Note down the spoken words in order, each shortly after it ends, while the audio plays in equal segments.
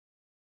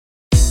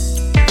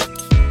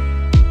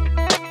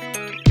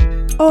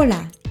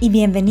Hola y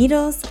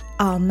bienvenidos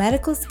al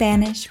Medical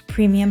Spanish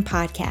Premium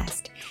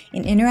Podcast,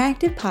 an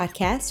interactive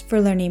podcast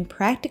for learning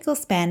practical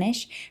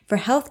Spanish for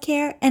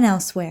healthcare and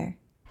elsewhere.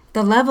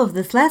 The level of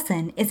this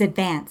lesson is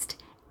advanced,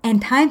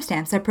 and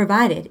timestamps are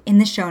provided in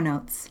the show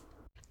notes.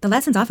 The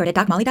lessons offered at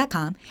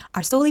DocMolly.com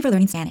are solely for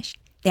learning Spanish.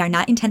 They are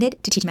not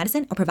intended to teach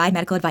medicine or provide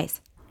medical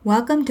advice.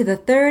 Welcome to the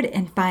third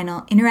and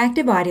final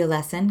interactive audio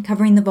lesson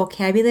covering the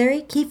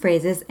vocabulary, key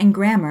phrases, and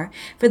grammar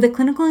for the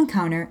clinical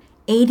encounter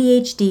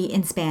ADHD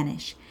in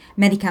Spanish,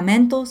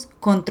 Medicamentos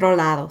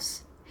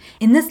Controlados.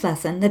 In this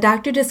lesson, the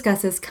doctor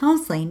discusses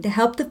counseling to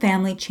help the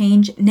family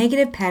change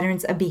negative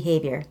patterns of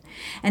behavior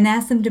and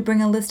asks them to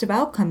bring a list of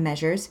outcome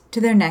measures to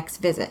their next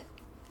visit.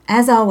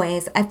 As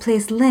always, I've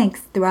placed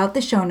links throughout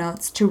the show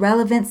notes to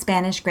relevant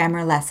Spanish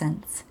grammar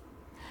lessons.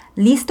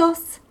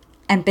 ¿Listos?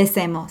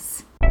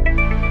 Empecemos.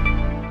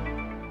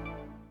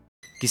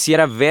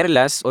 Quisiera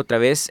verlas otra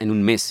vez en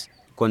un mes.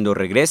 Cuando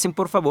regresen,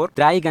 por favor,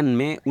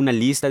 tráiganme una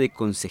lista de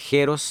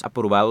consejeros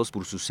aprobados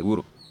por su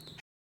seguro.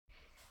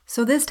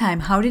 So this time,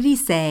 how did he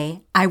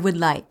say, I would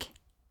like?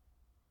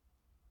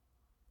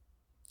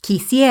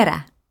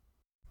 Quisiera.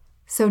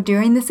 So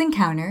during this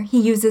encounter, he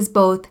uses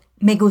both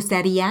me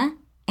gustaría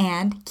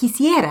and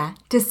quisiera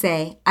to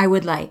say, I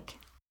would like.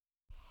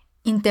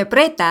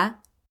 Interpreta,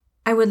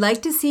 I would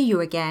like to see you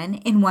again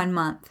in 1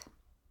 month.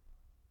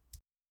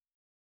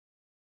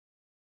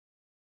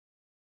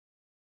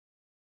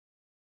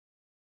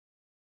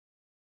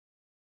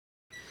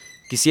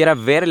 Quisiera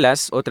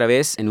verlas otra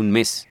vez en un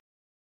mes.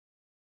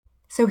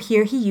 So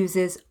here he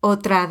uses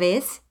otra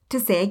vez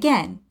to say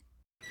again.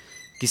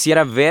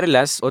 Quisiera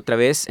verlas otra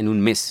vez en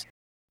un mes.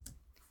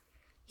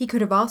 He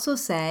could have also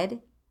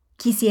said,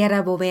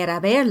 quisiera volver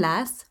a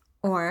verlas,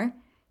 or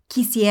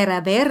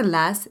quisiera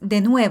verlas de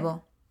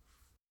nuevo.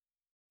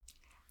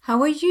 How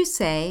would you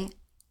say,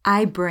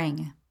 I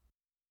bring?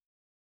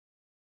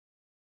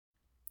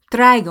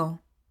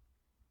 Traigo.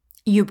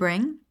 You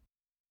bring?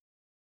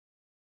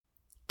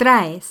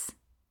 Traes.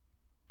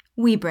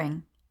 We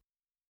bring.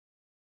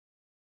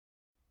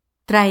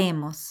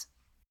 Traemos.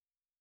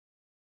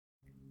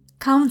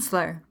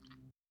 Counselor.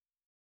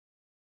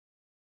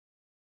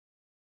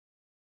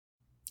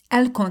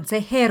 El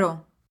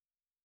consejero.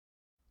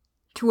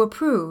 To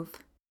approve.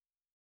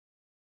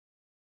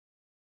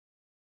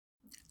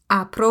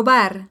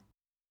 Aprobar.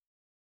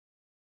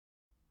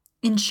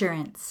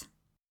 Insurance.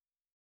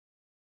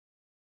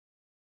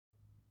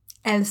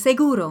 El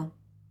seguro.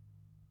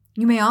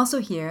 You may also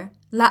hear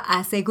la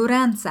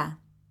aseguranza.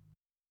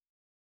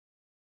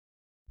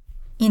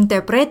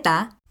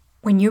 Interpreta,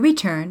 when you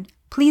return,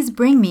 please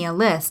bring me a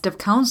list of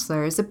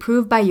counselors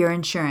approved by your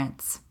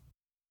insurance.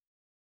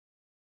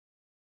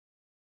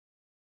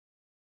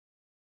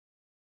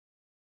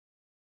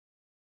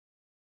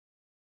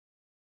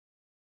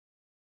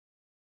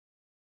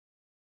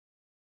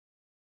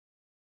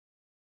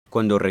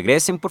 Cuando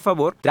regresen, por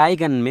favor,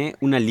 tráiganme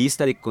una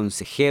lista de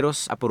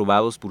consejeros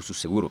aprobados por su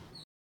seguro.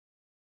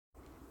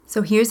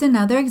 So here's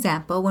another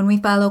example when we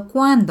follow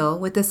cuando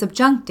with the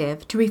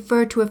subjunctive to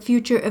refer to a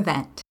future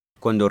event.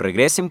 Cuando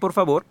regresen, por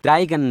favor,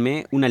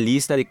 tráiganme una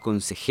lista de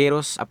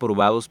consejeros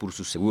aprobados por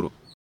su seguro.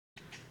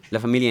 La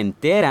familia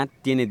entera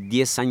tiene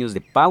 10 años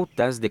de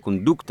pautas de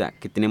conducta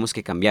que tenemos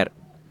que cambiar.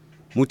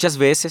 Muchas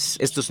veces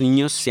estos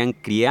niños se han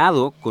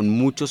criado con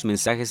muchos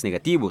mensajes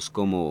negativos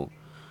como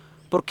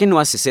 ¿por qué no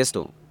haces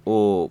esto?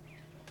 O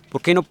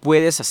 ¿por qué no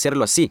puedes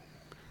hacerlo así?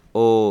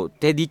 O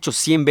te he dicho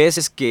 100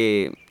 veces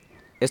que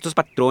estos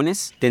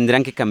patrones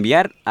tendrán que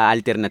cambiar a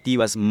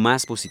alternativas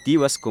más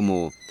positivas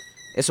como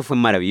eso fue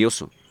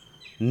maravilloso.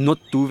 No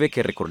tuve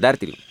que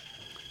recordártelo.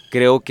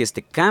 Creo que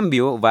este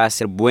cambio va a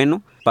ser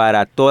bueno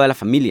para toda la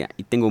familia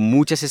y tengo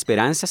muchas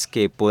esperanzas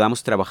que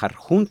podamos trabajar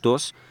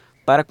juntos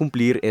para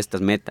cumplir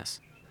estas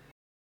metas.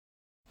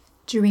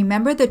 Do you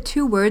remember the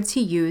 2 words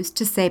he used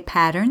to say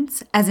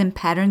patterns, as in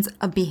patterns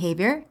of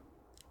behavior?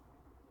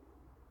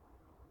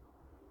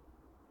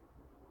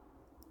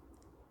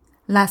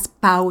 Las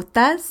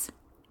pautas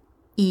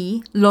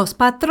y los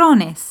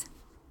patrones.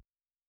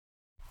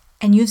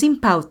 And using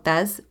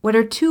pautas, what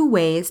are 2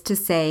 ways to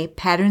say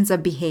patterns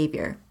of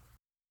behavior?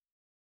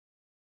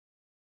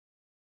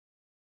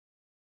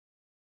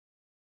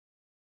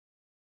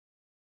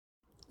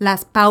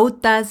 Las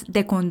pautas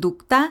de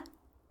conducta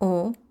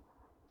o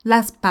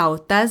las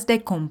pautas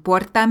de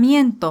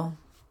comportamiento.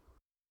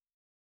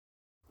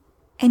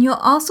 And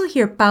you'll also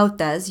hear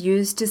pautas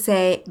used to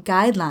say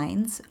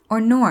guidelines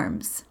or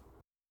norms.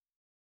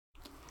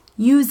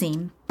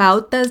 Using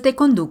pautas de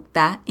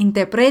conducta,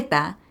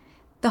 interpreta,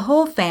 the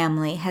whole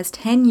family has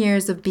 10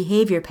 years of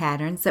behavior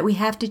patterns that we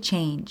have to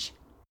change.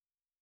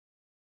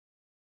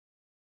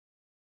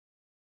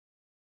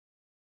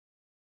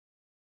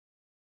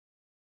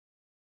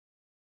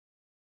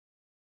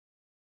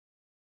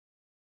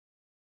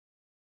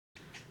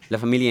 La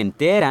familia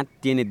entera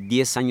tiene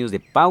 10 años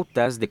de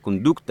pautas de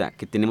conducta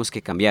que tenemos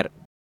que cambiar.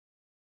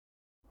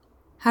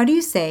 How do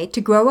you say to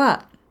grow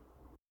up?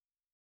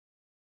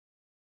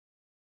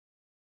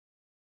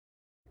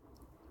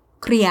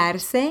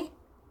 Criarse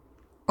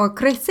o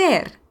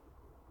crecer.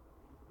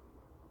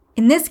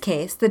 In this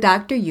case, the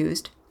doctor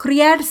used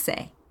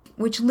criarse,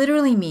 which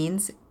literally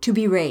means to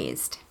be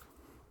raised.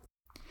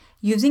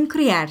 Using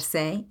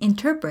criarse,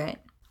 interpret,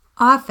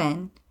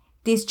 often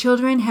these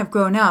children have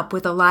grown up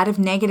with a lot of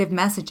negative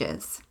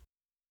messages.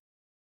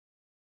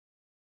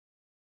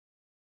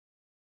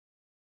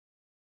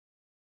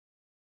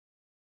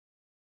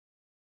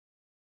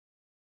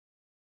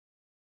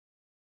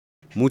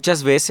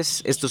 Muchas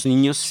veces estos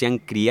niños se han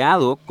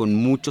criado con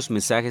muchos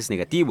mensajes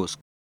negativos.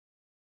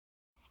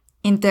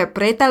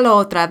 Interprétalo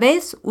otra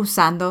vez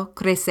usando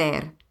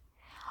crecer.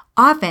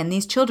 Often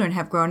these children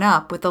have grown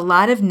up with a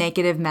lot of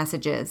negative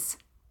messages.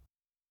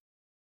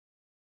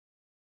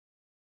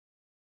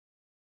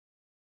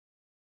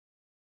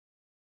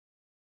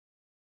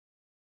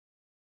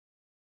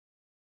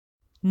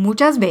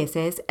 Muchas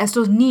veces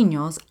estos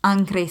niños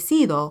han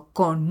crecido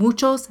con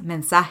muchos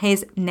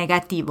mensajes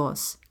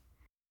negativos.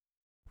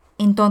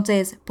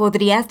 Entonces,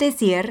 podrías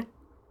decir,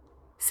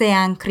 se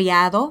han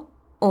criado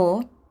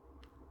o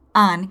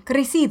han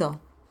crecido.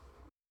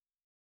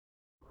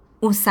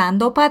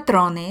 Usando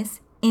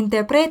patrones,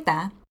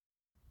 interpreta.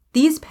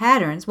 These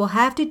patterns will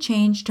have to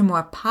change to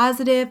more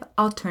positive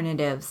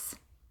alternatives.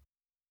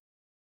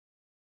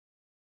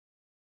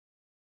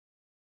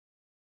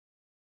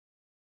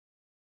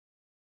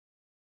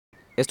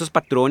 Estos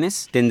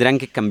patrones tendrán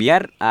que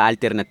cambiar a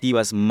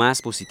alternativas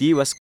más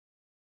positivas.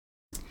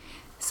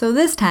 So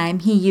this time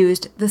he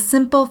used the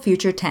simple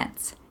future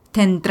tense.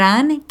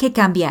 Tendrán que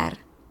cambiar.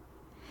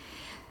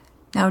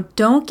 Now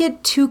don't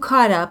get too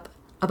caught up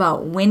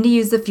about when to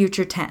use the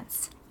future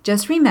tense.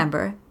 Just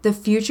remember, the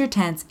future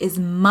tense is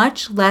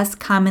much less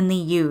commonly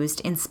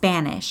used in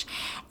Spanish,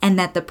 and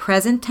that the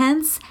present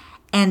tense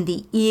and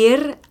the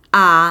ir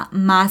a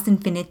más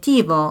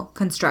infinitivo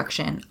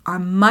construction are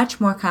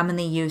much more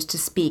commonly used to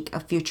speak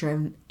of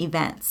future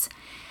events.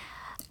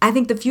 I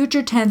think the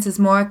future tense is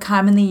more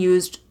commonly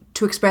used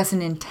to express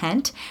an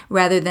intent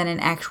rather than an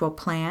actual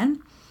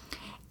plan.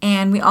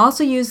 And we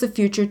also use the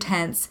future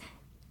tense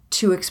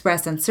to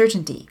express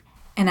uncertainty.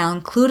 And I'll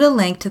include a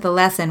link to the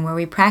lesson where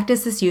we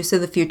practice this use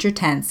of the future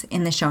tense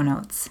in the show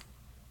notes.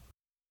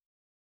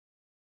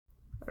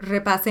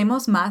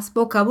 Repasemos más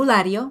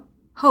vocabulario.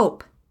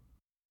 Hope.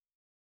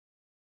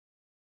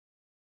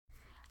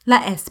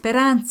 La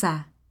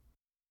esperanza.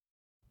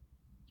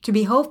 To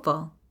be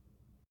hopeful.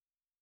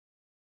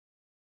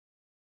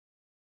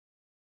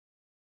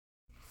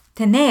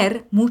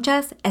 Tener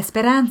muchas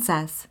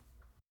esperanzas.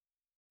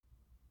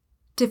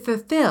 To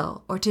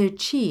fulfill or to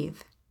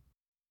achieve.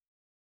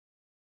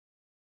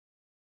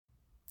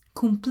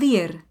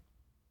 Cumplir.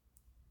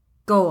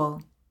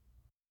 Goal.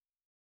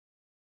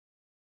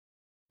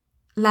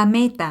 La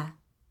meta.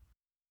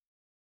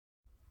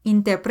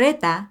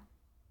 Interpreta.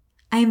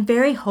 I am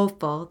very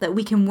hopeful that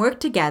we can work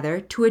together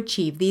to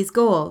achieve these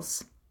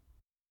goals.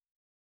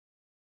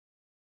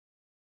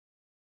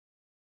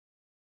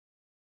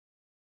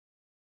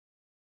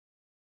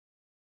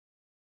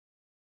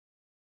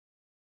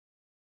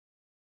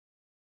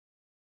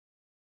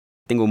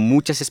 Tengo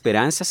muchas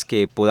esperanzas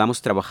que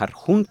podamos trabajar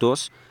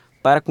juntos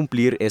para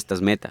cumplir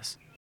estas metas.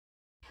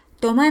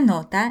 Toma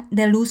nota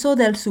del uso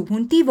del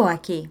subjuntivo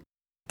aquí.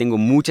 Tengo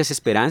muchas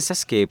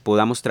esperanzas que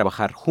podamos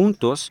trabajar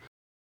juntos.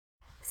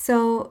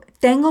 So,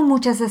 tengo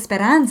muchas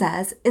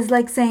esperanzas is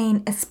like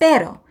saying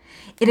espero.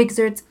 It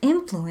exerts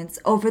influence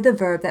over the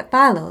verb that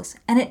follows,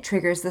 and it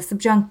triggers the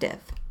subjunctive.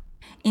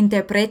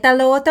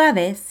 Interprétalo otra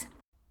vez.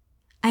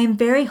 I am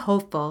very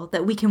hopeful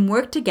that we can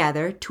work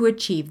together to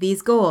achieve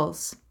these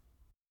goals.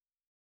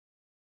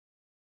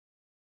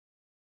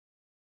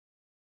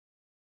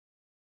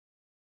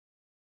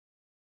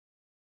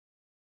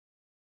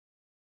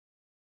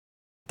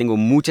 Tengo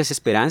muchas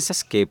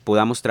esperanzas que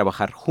podamos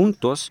trabajar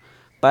juntos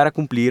para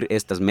cumplir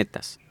estas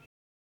metas.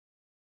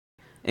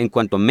 En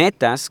cuanto a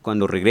metas,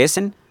 cuando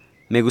regresen,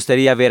 me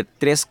gustaría ver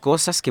 3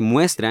 cosas que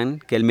muestran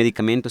que el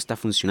medicamento está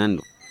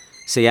funcionando.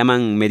 Se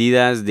llaman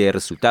medidas de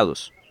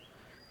resultados.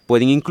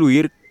 Pueden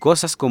incluir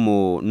cosas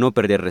como no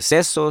perder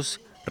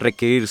recesos,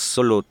 requerir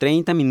solo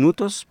 30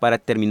 minutos para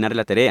terminar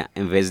la tarea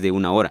en vez de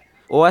 1 hora,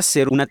 o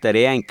hacer una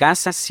tarea en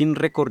casa sin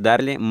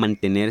recordarle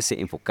mantenerse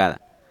enfocada.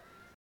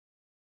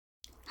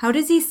 How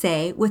does he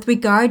say with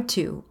regard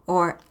to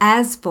or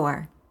as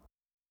for?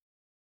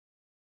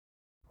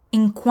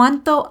 En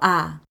cuanto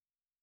a.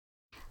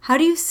 How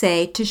do you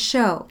say to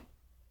show?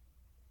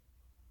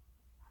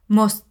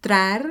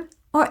 Mostrar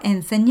or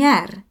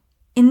enseñar.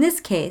 In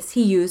this case,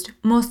 he used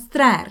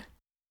mostrar.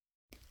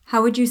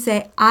 How would you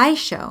say I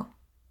show?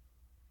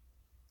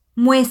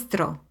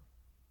 Muestro.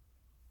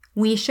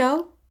 We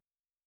show?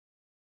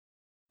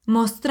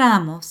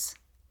 Mostramos.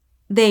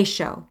 They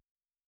show.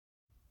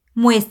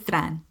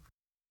 Muestran.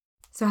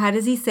 So how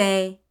does he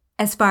say,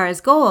 as far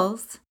as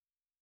goals?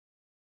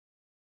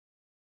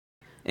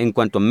 En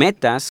cuanto a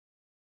metas,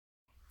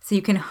 So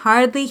you can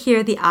hardly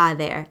hear the a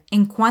there.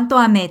 En cuanto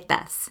a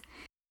metas.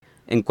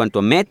 en cuanto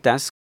a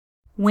metas,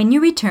 When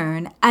you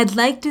return, I'd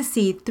like to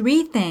see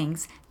 3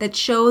 things that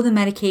show the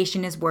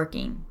medication is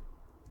working.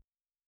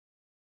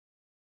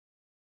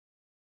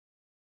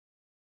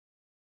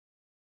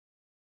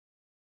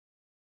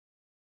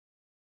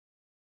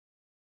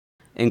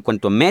 En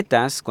cuanto a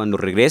metas, cuando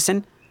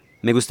regresen,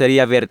 me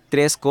gustaría ver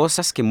 3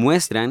 cosas que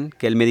muestran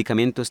que el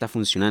medicamento está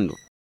funcionando.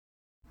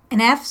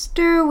 And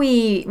after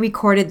we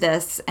recorded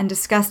this and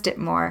discussed it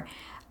more,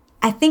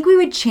 I think we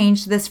would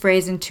change this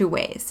phrase in 2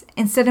 ways.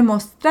 Instead of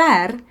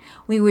mostrar,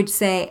 we would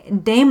say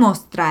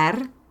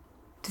demostrar,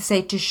 to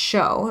say to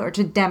show or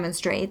to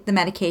demonstrate the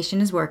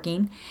medication is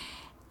working.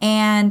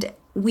 And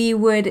we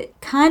would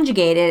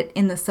conjugate it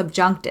in the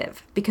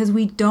subjunctive because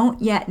we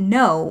don't yet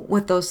know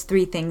what those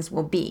 3 things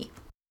will be.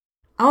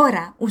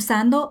 Ahora,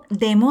 usando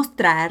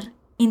demostrar,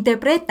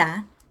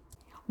 interpreta.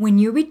 When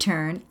you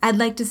return, I'd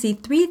like to see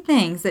 3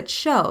 things that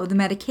show the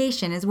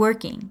medication is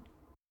working.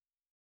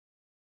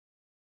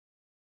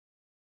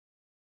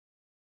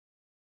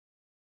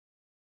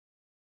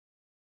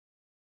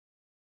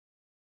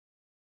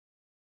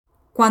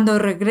 Cuando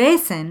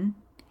regresen,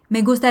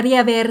 me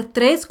gustaría ver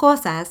 3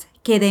 cosas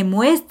que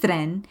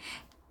demuestren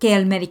que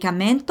el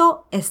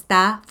medicamento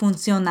está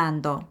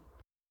funcionando.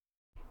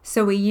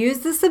 So we use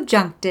the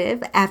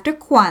subjunctive after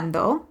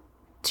cuando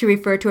to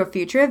refer to a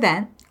future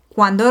event,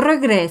 cuando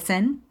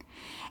regresen,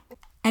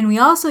 and we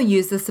also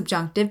use the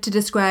subjunctive to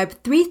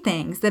describe 3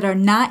 things that are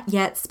not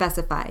yet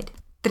specified.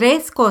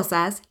 3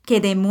 cosas que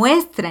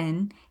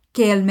demuestren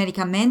que el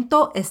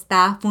medicamento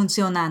está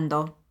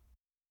funcionando.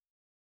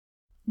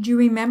 Do you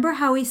remember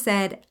how we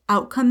said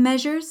outcome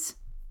measures?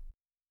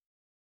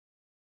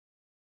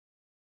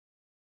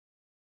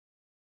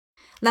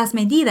 Las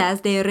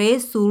medidas de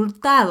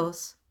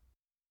resultados.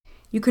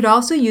 You could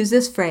also use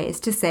this phrase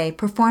to say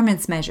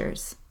performance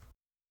measures.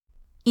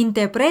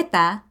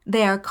 Interpreta,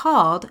 they are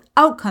called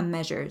outcome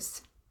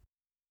measures.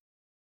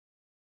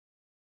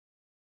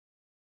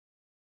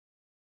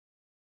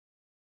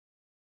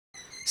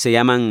 Se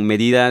llaman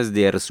medidas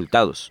de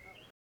resultados.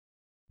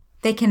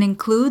 They can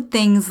include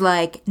things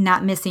like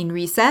not missing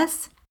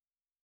recess,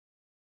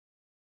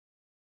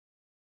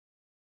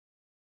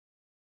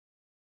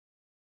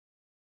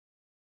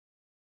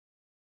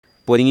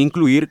 Pueden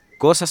incluir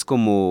cosas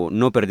como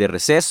no perder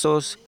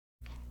recesos,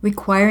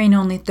 requiring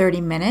only 30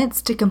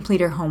 minutes to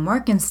complete her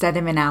homework instead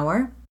of an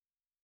hour,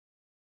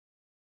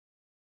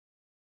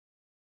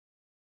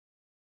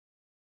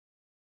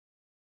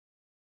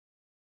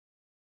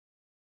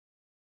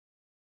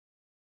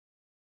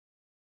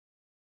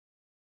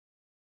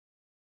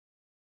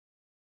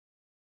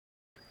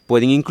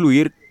 pueden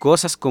incluir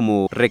cosas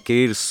como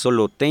requerir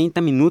solo 30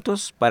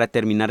 minutos para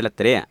terminar la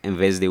tarea en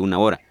vez de 1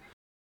 hora.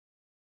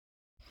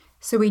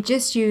 So we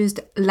just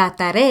used la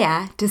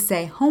tarea to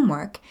say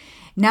homework.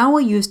 Now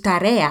we'll use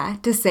tarea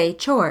to say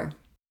chore.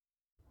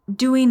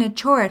 Doing a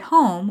chore at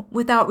home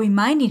without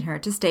reminding her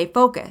to stay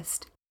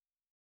focused.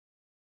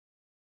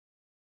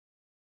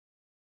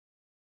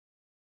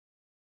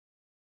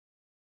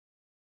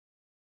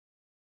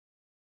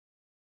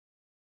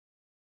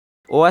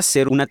 O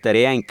hacer una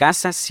tarea en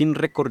casa sin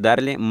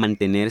recordarle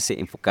mantenerse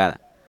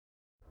enfocada.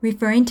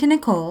 Referring to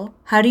Nicole,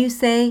 how do you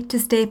say to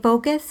stay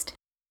focused?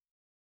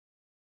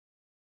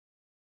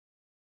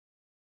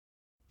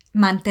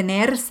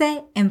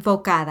 Mantenerse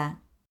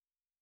enfocada.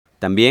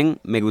 También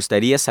me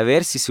gustaría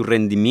saber si su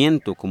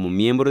rendimiento como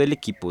miembro del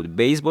equipo de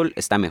béisbol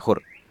está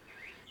mejor.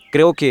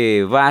 Creo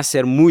que va a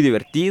ser muy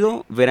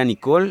divertido ver a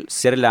Nicole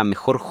ser la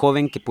mejor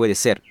joven que puede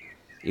ser.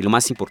 Y lo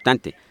más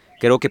importante,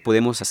 creo que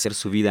podemos hacer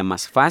su vida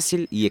más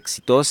fácil y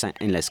exitosa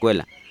en la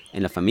escuela,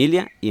 en la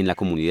familia y en la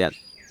comunidad.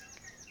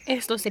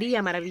 Esto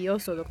sería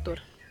maravilloso, doctor.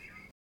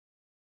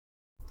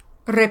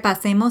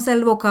 Repasemos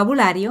el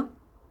vocabulario.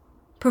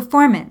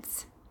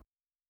 Performance.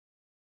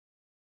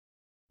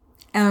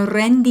 El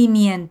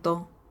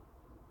rendimiento.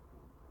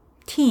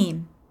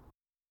 Team.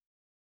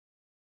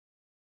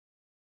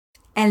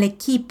 El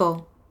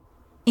equipo.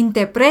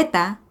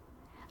 Interpreta.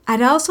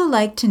 I'd also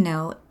like to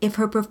know if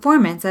her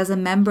performance as a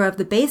member of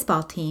the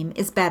baseball team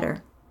is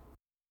better.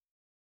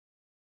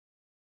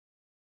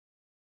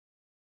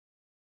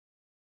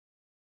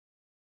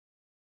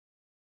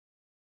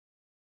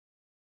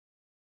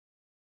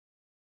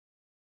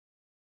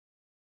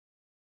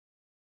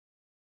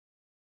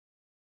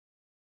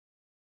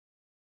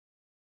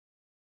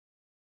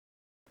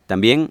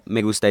 También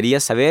me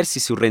gustaría saber si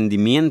su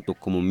rendimiento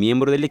como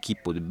miembro del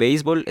equipo de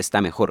béisbol está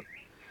mejor.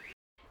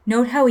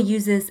 Note how he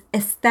uses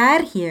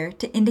estar here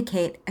to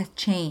indicate a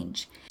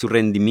change. Su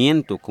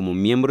rendimiento como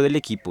miembro del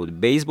equipo de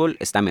béisbol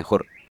está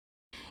mejor.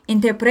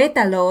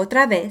 Interprétalo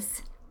otra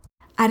vez.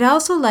 I'd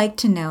also like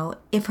to know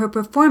if her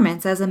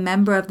performance as a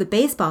member of the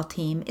baseball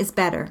team is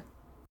better.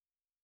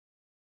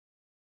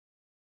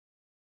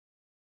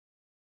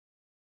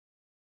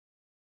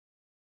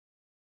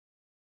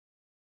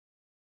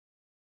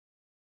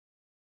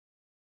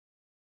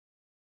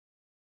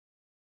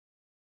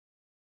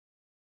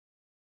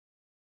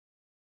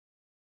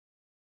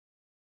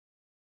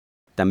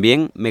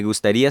 También me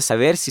gustaría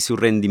saber si su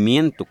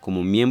rendimiento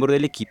como miembro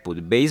del equipo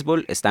de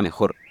béisbol está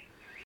mejor.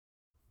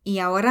 Y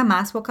ahora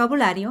más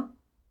vocabulario.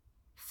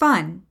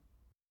 Fun.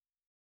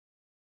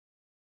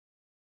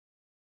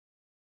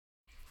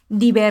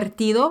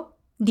 Divertido,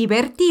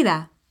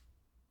 divertida.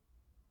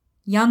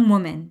 Young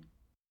woman.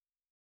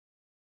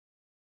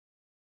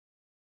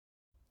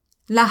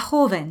 La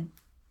joven.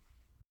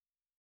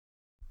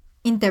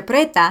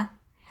 Interpreta.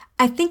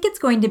 I think it's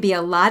going to be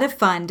a lot of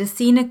fun to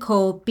see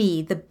Nicole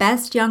be the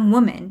best young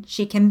woman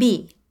she can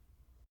be.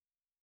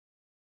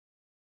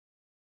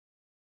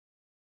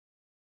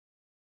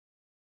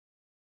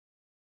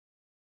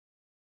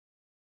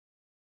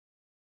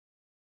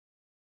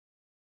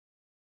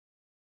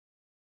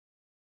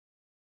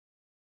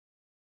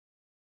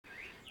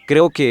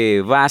 Creo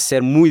que va a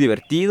ser muy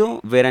divertido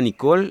ver a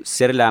Nicole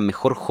ser la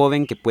mejor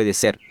joven que puede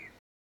ser.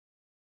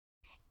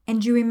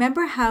 And you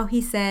remember how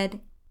he said,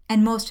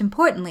 and most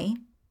importantly,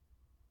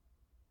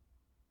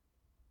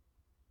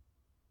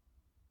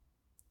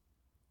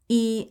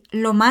 y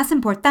lo más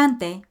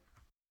importante,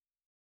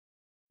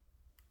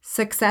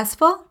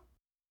 successful,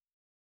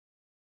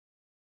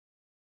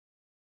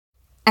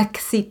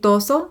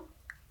 exitoso,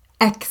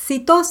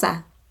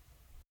 exitosa.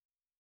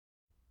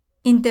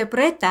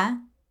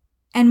 Interpreta,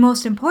 and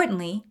most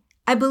importantly,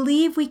 I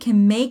believe we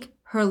can make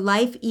her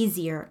life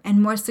easier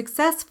and more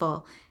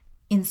successful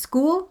in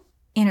school,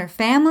 in her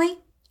family,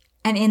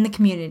 and in the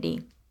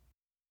community.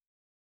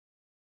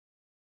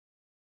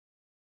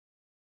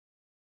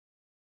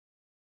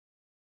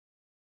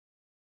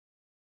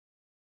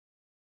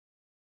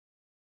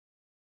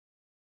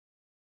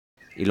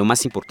 Y lo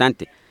más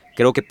importante,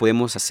 creo que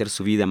podemos hacer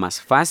su vida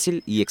más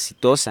fácil y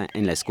exitosa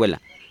en la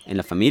escuela, en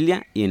la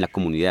familia y en la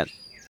comunidad.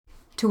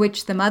 To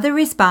which the mother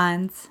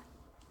responds,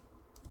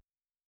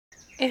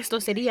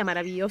 Esto sería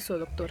maravilloso,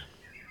 doctor.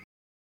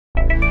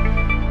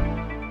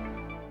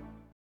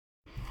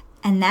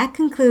 And that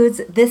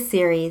concludes this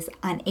series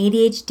on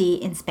ADHD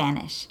in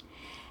Spanish.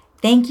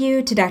 Thank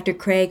you to Dr.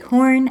 Craig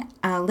Horn,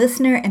 a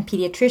listener and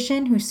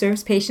pediatrician who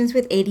serves patients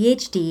with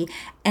ADHD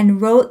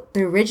and wrote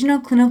the original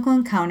clinical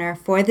encounter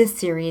for this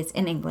series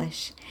in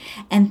English.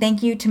 And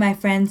thank you to my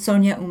friend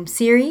Sonia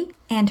Umsiri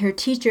and her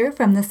teacher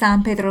from the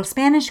San Pedro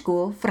Spanish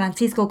School,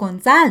 Francisco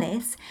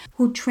Gonzalez,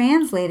 who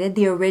translated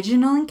the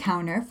original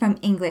encounter from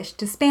English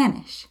to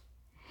Spanish.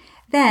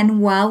 Then,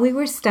 while we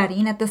were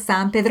studying at the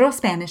San Pedro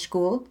Spanish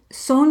School,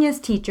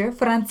 Sonia's teacher,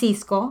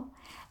 Francisco,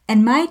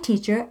 and my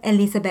teacher,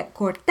 Elizabeth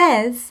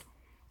Cortez,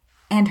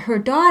 and her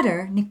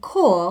daughter,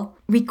 Nicole,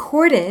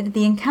 recorded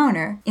the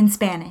encounter in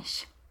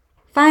Spanish.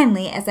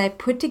 Finally, as I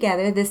put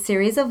together this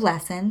series of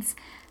lessons,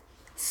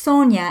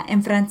 Sonia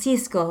and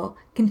Francisco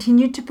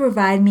continued to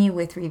provide me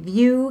with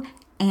review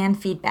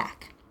and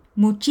feedback.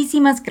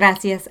 Muchísimas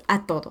gracias a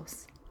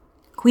todos.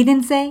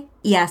 Cuídense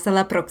y hasta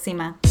la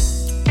próxima.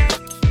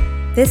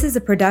 This is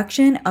a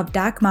production of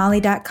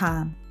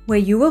DocMolly.com, where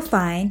you will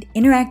find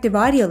interactive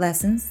audio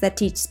lessons that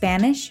teach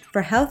Spanish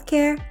for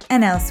healthcare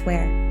and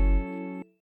elsewhere.